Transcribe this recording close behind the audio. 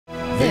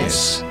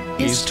This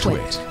is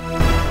TWiT.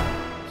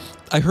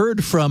 I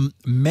heard from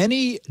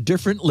many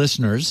different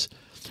listeners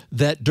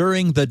that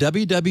during the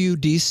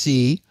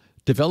WWDC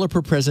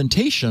developer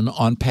presentation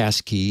on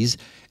passkeys,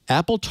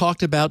 Apple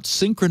talked about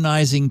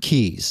synchronizing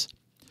keys.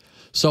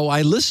 So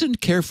I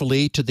listened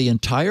carefully to the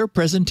entire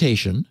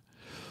presentation.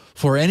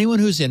 For anyone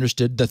who's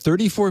interested, the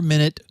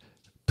 34-minute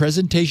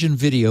presentation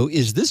video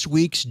is this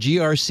week's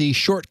GRC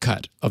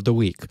shortcut of the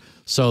week.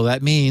 So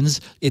that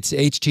means it's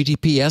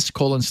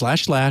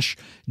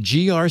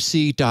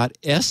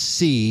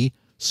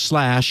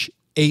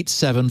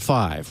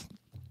https://grc.sc/875.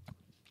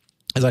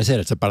 As I said,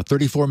 it's about a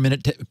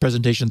 34-minute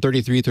presentation,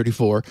 33,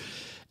 34.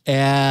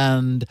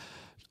 And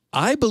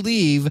I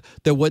believe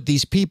that what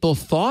these people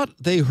thought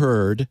they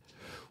heard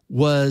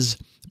was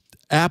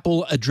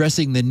Apple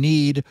addressing the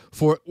need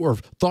for, or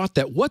thought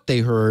that what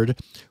they heard,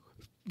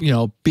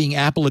 being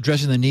Apple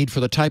addressing the need for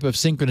the type of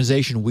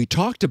synchronization we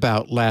talked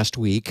about last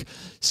week,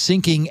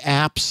 syncing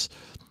apps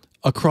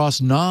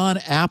across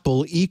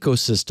non-Apple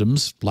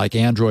ecosystems like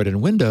Android and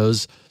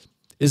Windows,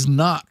 is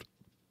not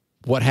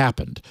what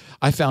happened.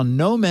 I found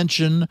no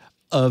mention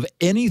of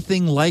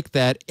anything like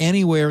that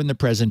anywhere in the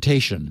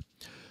presentation,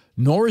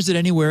 nor is it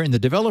anywhere in the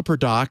developer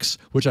docs,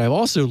 which I've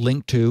also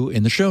linked to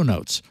in the show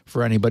notes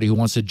for anybody who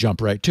wants to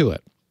jump right to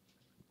it.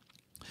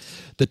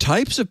 The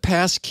types of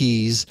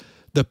passkey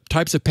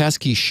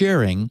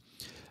sharing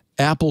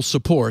Apple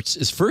supports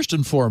is first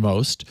and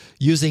foremost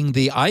using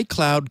the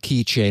iCloud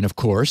keychain, of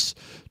course,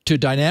 to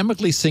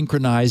dynamically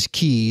synchronize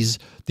keys,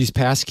 these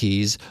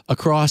passkeys,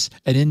 across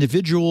an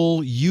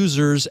individual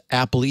user's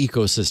Apple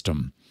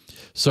ecosystem.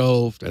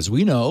 So, as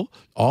we know,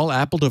 all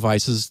Apple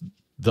devices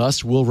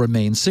thus will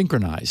remain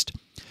synchronized.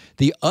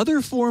 The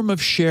other form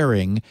of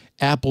sharing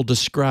Apple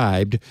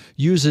described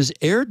uses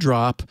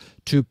AirDrop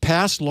to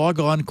pass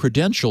logon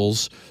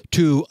credentials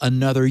to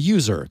another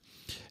user.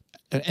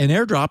 An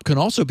AirDrop can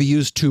also be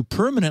used to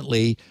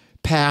permanently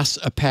pass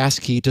a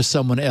passkey to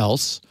someone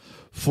else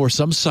for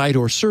some site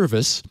or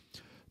service,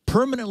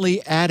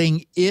 permanently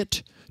adding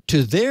it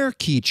to their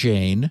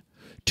keychain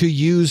to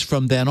use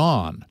from then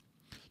on.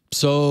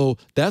 So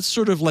that's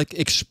sort of like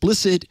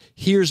explicit,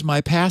 here's my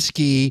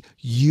passkey,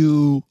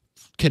 you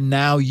can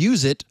now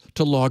use it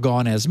to log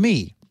on as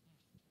me.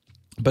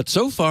 But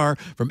so far,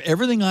 from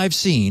everything I've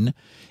seen,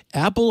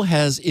 Apple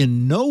has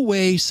in no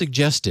way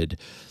suggested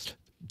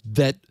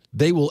that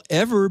they will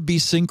ever be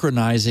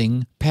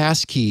synchronizing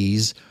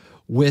passkeys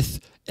with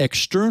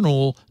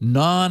external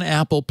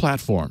non-Apple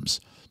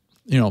platforms.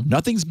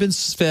 Nothing's been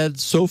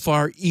said so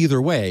far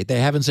either way. They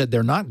haven't said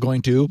they're not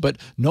going to, but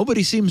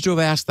nobody seems to have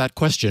asked that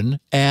question,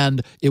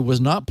 and it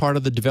was not part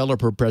of the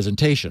developer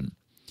presentation.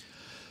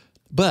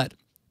 But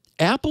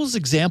Apple's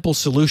example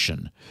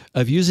solution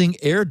of using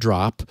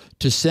AirDrop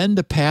to send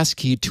a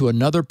passkey to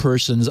another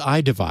person's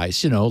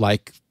iDevice,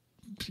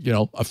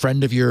 a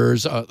friend of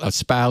yours, a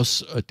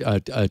spouse,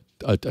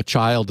 a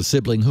child, a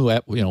sibling,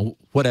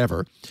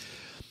 whatever,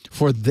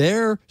 for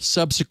their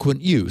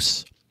subsequent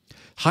use,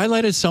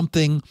 highlighted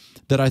something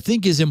that I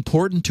think is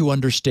important to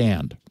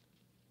understand.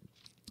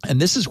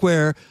 And this is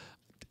where,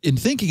 in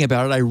thinking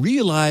about it, I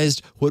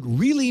realized what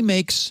really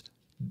makes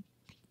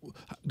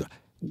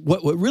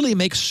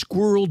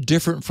Squirrel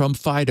different from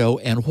FIDO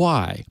and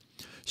why.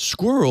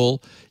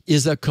 Squirrel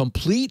is a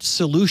complete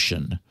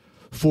solution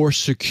for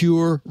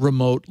secure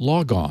remote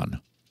logon,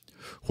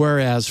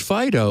 whereas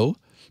FIDO,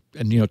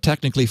 and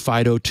technically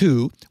FIDO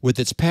 2 with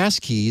its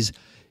passkeys,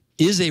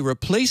 is a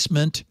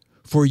replacement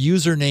for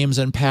usernames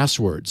and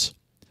passwords.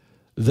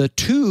 The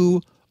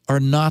two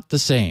are not the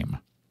same.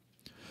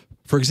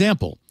 For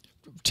example,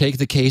 take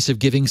the case of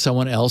giving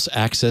someone else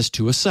access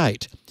to a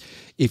site.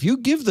 If you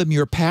give them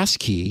your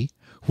passkey,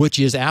 which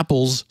is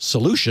Apple's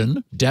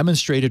solution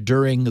demonstrated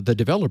during the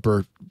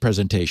developer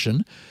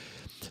presentation,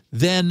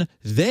 then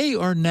they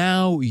are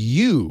now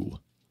you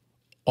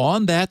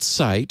on that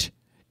site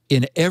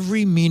in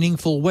every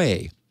meaningful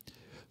way.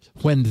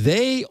 When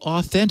they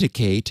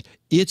authenticate,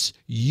 it's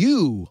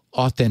you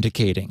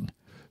authenticating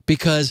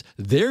because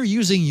they're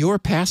using your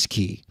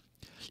passkey.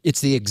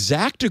 It's the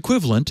exact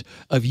equivalent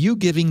of you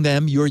giving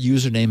them your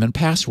username and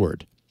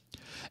password.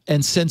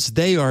 And since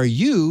they are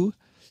you,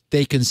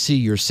 they can see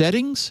your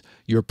settings,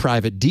 your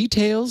private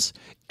details,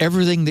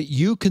 everything that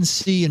you can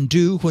see and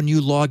do when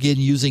you log in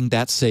using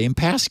that same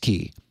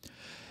passkey.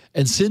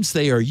 And since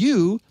they are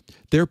you,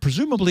 they're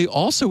presumably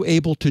also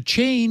able to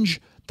change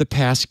the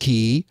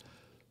passkey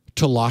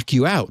to lock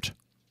you out.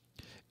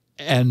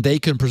 And they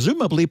can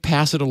presumably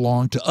pass it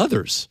along to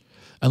others,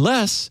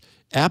 unless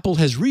Apple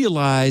has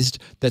realized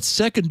that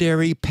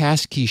secondary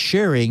passkey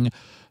sharing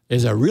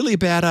is a really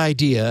bad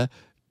idea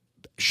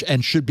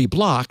and should be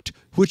blocked,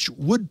 which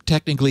would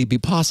technically be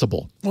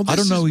possible. Well, I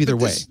don't know either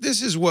way.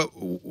 This is what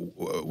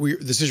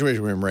the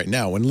situation we're in right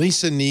now. When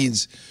Lisa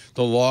needs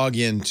the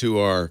login to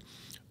our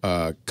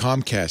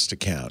Comcast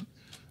account,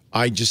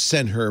 I just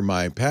send her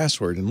my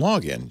password and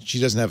login. She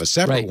doesn't have a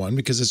separate one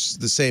because it's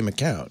the same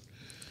account.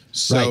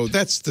 So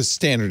that's the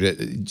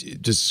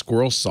standard. Does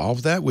Squirrel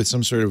solve that with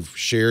some sort of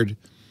shared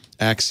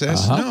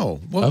access? No.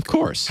 Well, of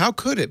course. How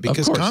could it?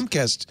 Because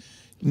Comcast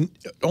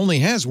only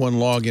has one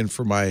login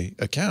for my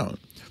account.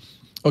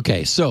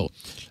 Okay, so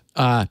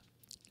so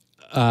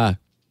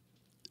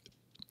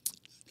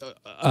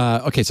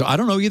I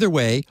don't know either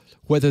way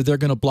whether they're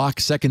going to block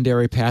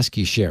secondary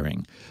passkey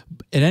sharing.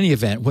 In any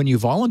event, when you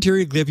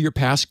voluntarily give your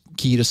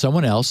passkey to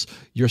someone else,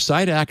 your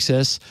site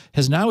access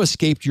has now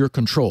escaped your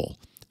control.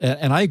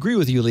 And I agree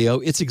with you, Leo.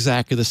 It's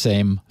exactly the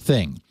same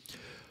thing.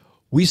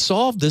 We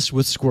solved this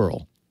with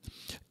Squirrel.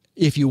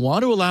 If you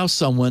want to allow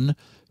someone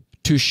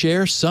to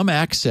share some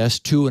access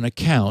to an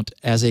account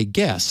as a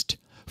guest,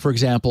 for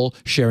example,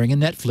 sharing a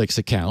Netflix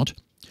account,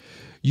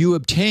 you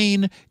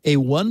obtain a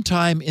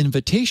one-time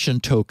invitation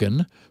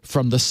token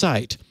from the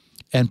site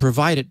and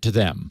provide it to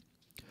them.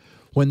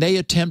 When they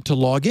attempt to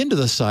log into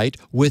the site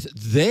with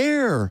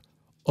their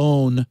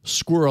own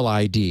Squirrel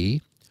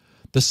ID,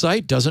 the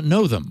site doesn't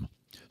know them.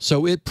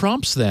 So it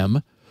prompts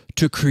them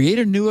to create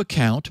a new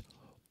account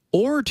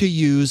or to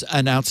use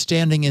an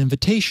outstanding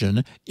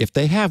invitation if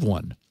they have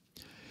one.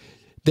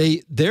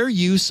 Their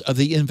use of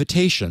the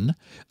invitation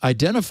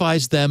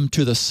identifies them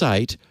to the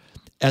site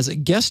as a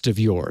guest of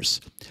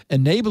yours,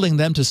 enabling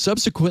them to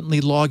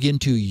subsequently log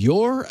into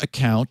your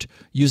account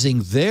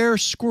using their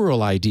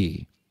Squirrel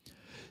ID.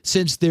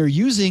 Since they're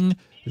using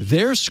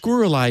their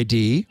Squirrel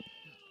ID,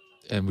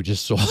 and we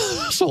just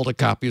sold a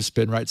copy of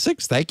Spin Right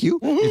 6, thank you,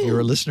 if you're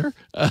a listener.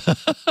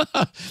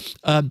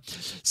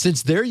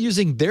 Since they're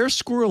using their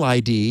Squirrel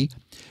ID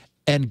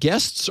and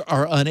guests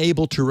are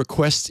unable to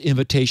request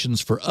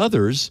invitations for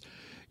others,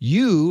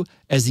 you,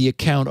 as the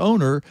account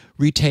owner,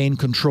 retain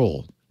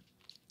control.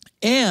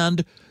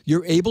 And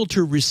you're able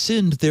to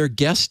rescind their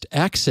guest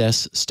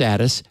access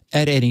status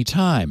at any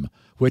time,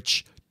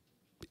 which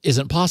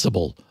isn't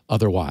possible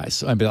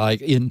otherwise. I mean,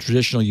 like in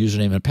traditional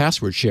username and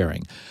password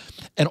sharing.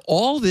 And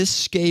all this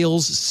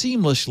scales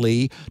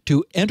seamlessly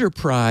to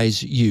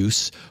enterprise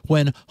use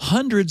when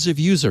hundreds of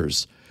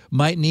users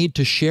might need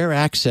to share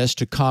access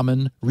to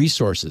common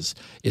resources.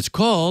 It's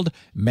called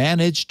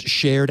Managed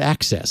Shared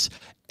Access.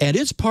 And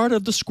it's part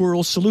of the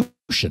Squirrel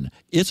solution.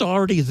 It's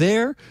already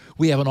there.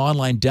 We have an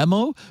online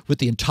demo with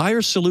the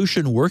entire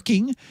solution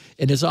working,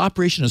 and its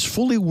operation is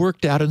fully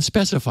worked out and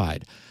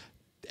specified.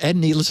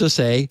 And needless to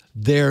say,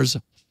 there's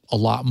a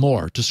lot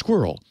more to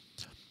Squirrel.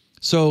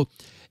 So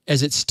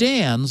as it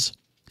stands,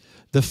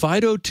 the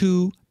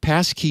FIDO2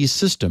 passkey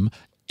system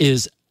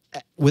is,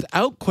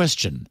 without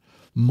question,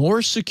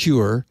 more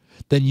secure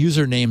than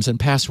usernames and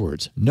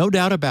passwords. No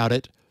doubt about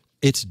it,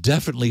 it's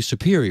definitely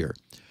superior.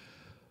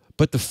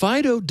 But the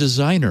FIDO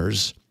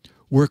designers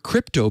were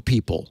crypto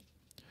people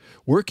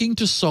working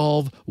to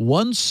solve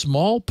one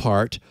small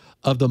part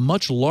of the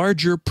much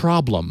larger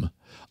problem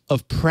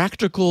of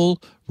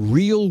practical,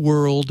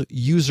 real-world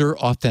user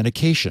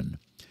authentication.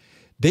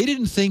 They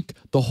didn't think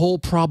the whole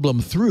problem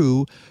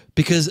through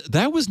because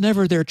that was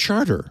never their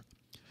charter.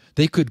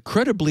 They could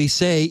credibly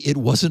say it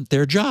wasn't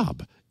their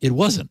job. It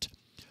wasn't.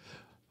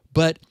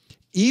 But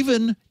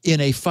even in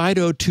a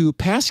FIDO2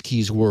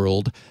 passkeys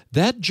world,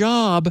 that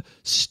job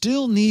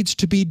still needs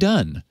to be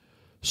done.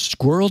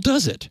 Squirrel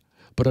does it.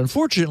 But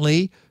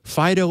unfortunately,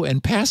 FIDO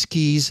and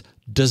passkeys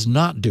does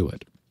not do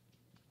it.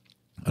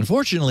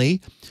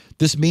 Unfortunately,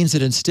 this means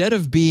that instead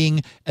of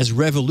being as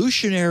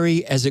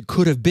revolutionary as it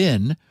could have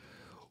been,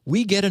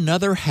 we get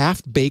another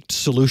half-baked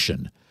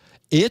solution.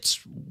 It's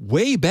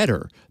way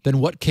better than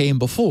what came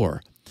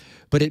before,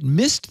 but it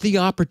missed the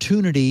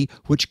opportunity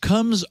which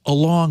comes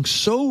along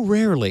so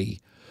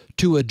rarely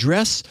to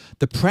address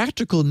the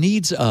practical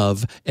needs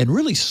of and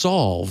really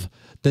solve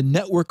the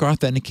network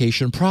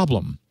authentication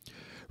problem.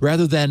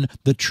 Rather than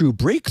the true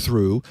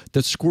breakthrough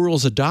that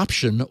Squirrel's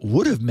adoption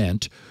would have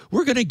meant,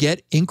 we're going to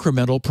get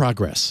incremental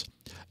progress.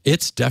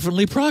 It's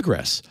definitely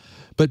progress,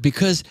 but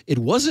because it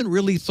wasn't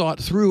really thought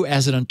through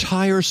as an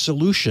entire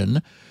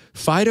solution,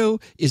 FIDO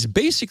is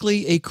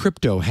basically a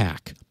crypto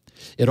hack.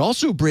 It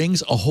also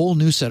brings a whole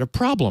new set of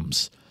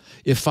problems.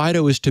 If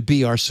FIDO is to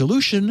be our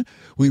solution,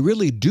 we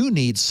really do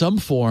need some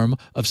form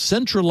of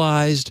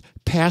centralized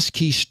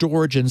passkey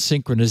storage and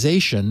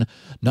synchronization,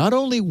 not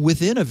only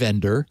within a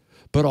vendor,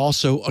 but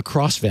also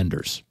across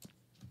vendors.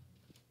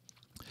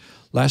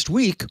 Last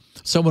week,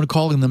 someone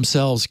calling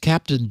themselves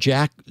Captain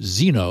Jack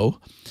Zeno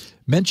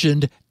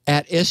mentioned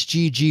at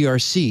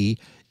SGGRC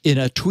in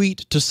a tweet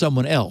to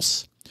someone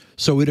else,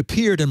 so it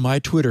appeared in my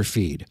Twitter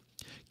feed.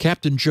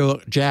 Captain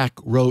Jack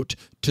wrote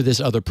to this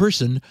other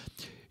person,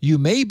 "You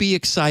may be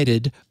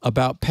excited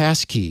about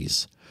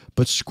passkeys,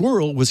 but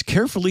Squirrel was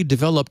carefully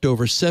developed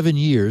over 7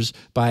 years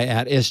by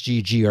at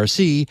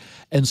SGGRC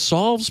and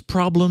solves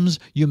problems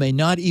you may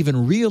not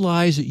even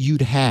realize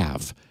you'd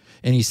have."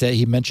 And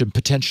he mentioned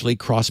potentially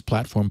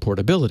cross-platform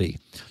portability.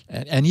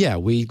 And yeah,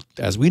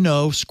 as we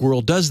know,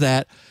 Squirrel does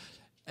that,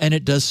 and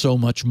it does so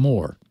much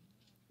more.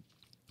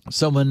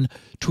 Someone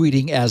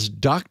tweeting as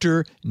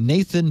Dr.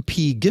 Nathan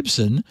P.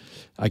 Gibson,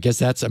 I guess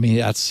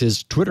that's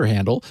his Twitter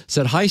handle,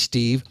 said, "Hi,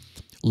 Steve.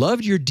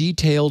 Loved your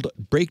detailed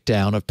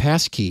breakdown of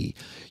passkey.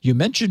 You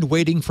mentioned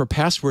waiting for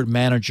password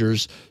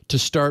managers to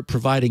start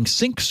providing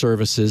sync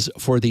services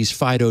for these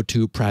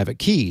FIDO2 private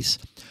keys.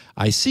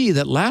 I see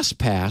that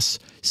LastPass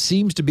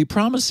seems to be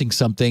promising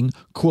something,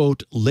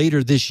 quote,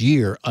 later this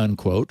year,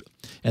 unquote.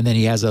 And then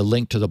he has a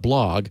link to the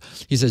blog.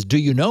 He says, do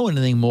you know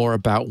anything more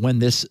about when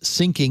this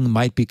syncing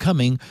might be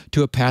coming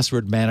to a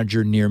password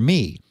manager near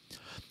me?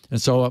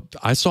 And so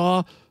I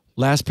saw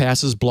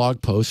LastPass's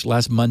blog post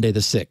last Monday the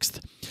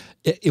 6th.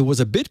 It was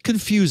a bit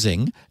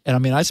confusing. And I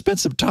mean, I spent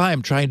some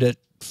time trying to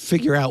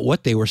figure out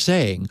what they were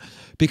saying,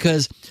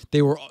 because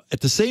they were at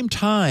the same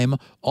time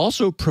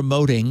also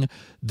promoting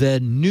the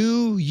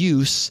new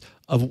use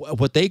of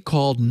what they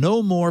called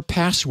no more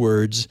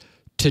passwords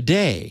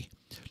today.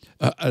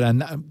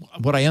 And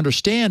what I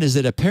understand is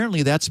that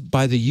apparently that's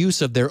by the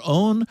use of their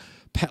own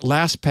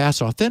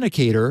LastPass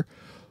authenticator,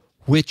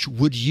 which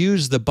would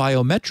use the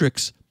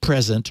biometrics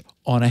present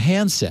on a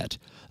handset.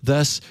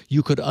 Thus,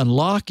 you could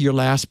unlock your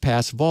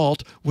LastPass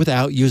vault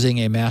without using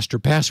a master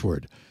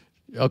password.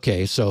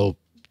 Okay, so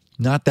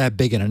not that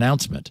big an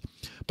announcement.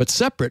 But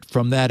separate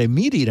from that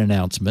immediate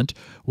announcement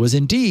was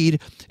indeed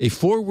a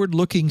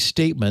forward-looking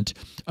statement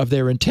of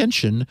their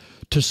intention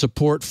to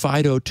support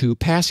FIDO2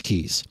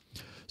 passkeys.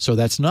 So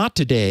that's not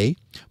today,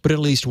 but at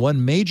least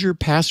one major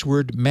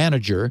password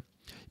manager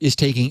is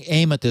taking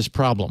aim at this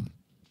problem.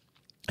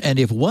 And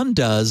if one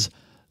does,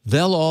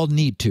 they'll all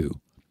need to.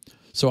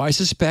 So I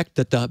suspect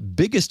that the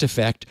biggest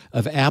effect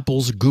of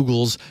Apple's,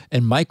 Google's,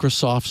 and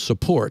Microsoft's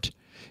support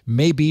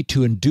may be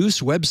to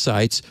induce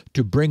websites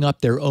to bring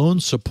up their own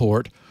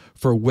support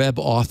for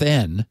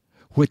WebAuthn,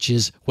 which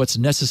is what's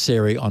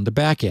necessary on the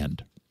back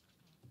end.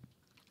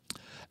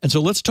 And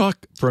so let's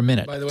talk for a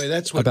minute. By the way,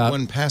 that's what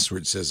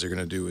 1Password says they're going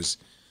to do, is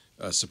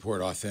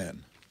support Authn.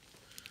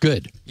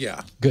 Good.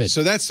 Yeah. Good.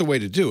 So that's the way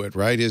to do it,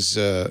 right? Yes.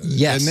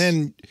 And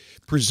then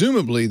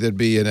presumably there'd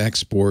be an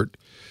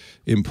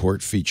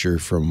import feature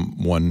from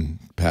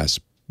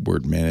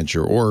 1Password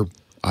Manager or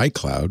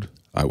iCloud,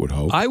 I would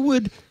hope.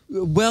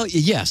 Well,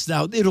 yes.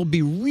 Now, it'll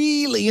be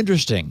really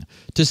interesting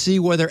to see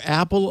whether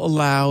Apple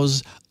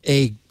allows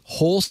a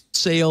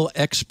wholesale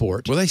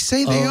export. Well, they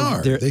say they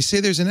are. They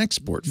say there's an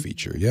export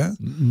feature, yeah?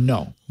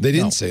 No. They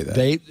didn't say that.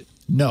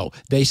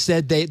 They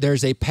said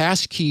there's a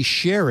passkey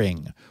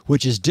sharing,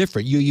 which is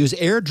different. You use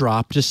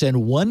AirDrop to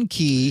send one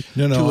key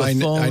to a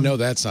phone. I know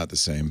that's not the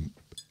same.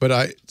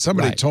 But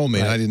somebody told me,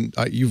 and I didn't.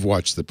 You've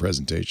watched the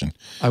presentation.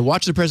 I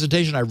watched the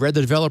presentation. I read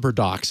the developer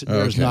docs.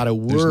 There's not a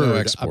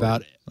word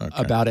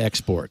about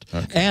export.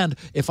 Okay. And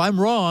if I'm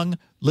wrong,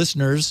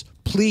 listeners,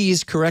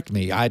 please correct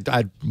me.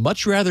 I'd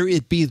much rather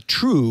it be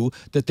true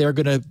that they're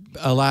going to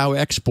allow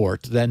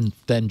export than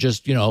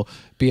just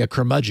be a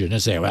curmudgeon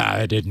and say, well,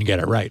 I didn't get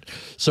it right.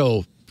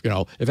 So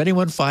if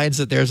anyone finds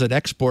that there's an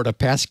export of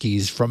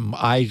passkeys from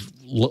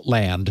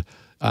iLand,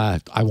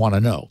 I want to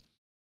know.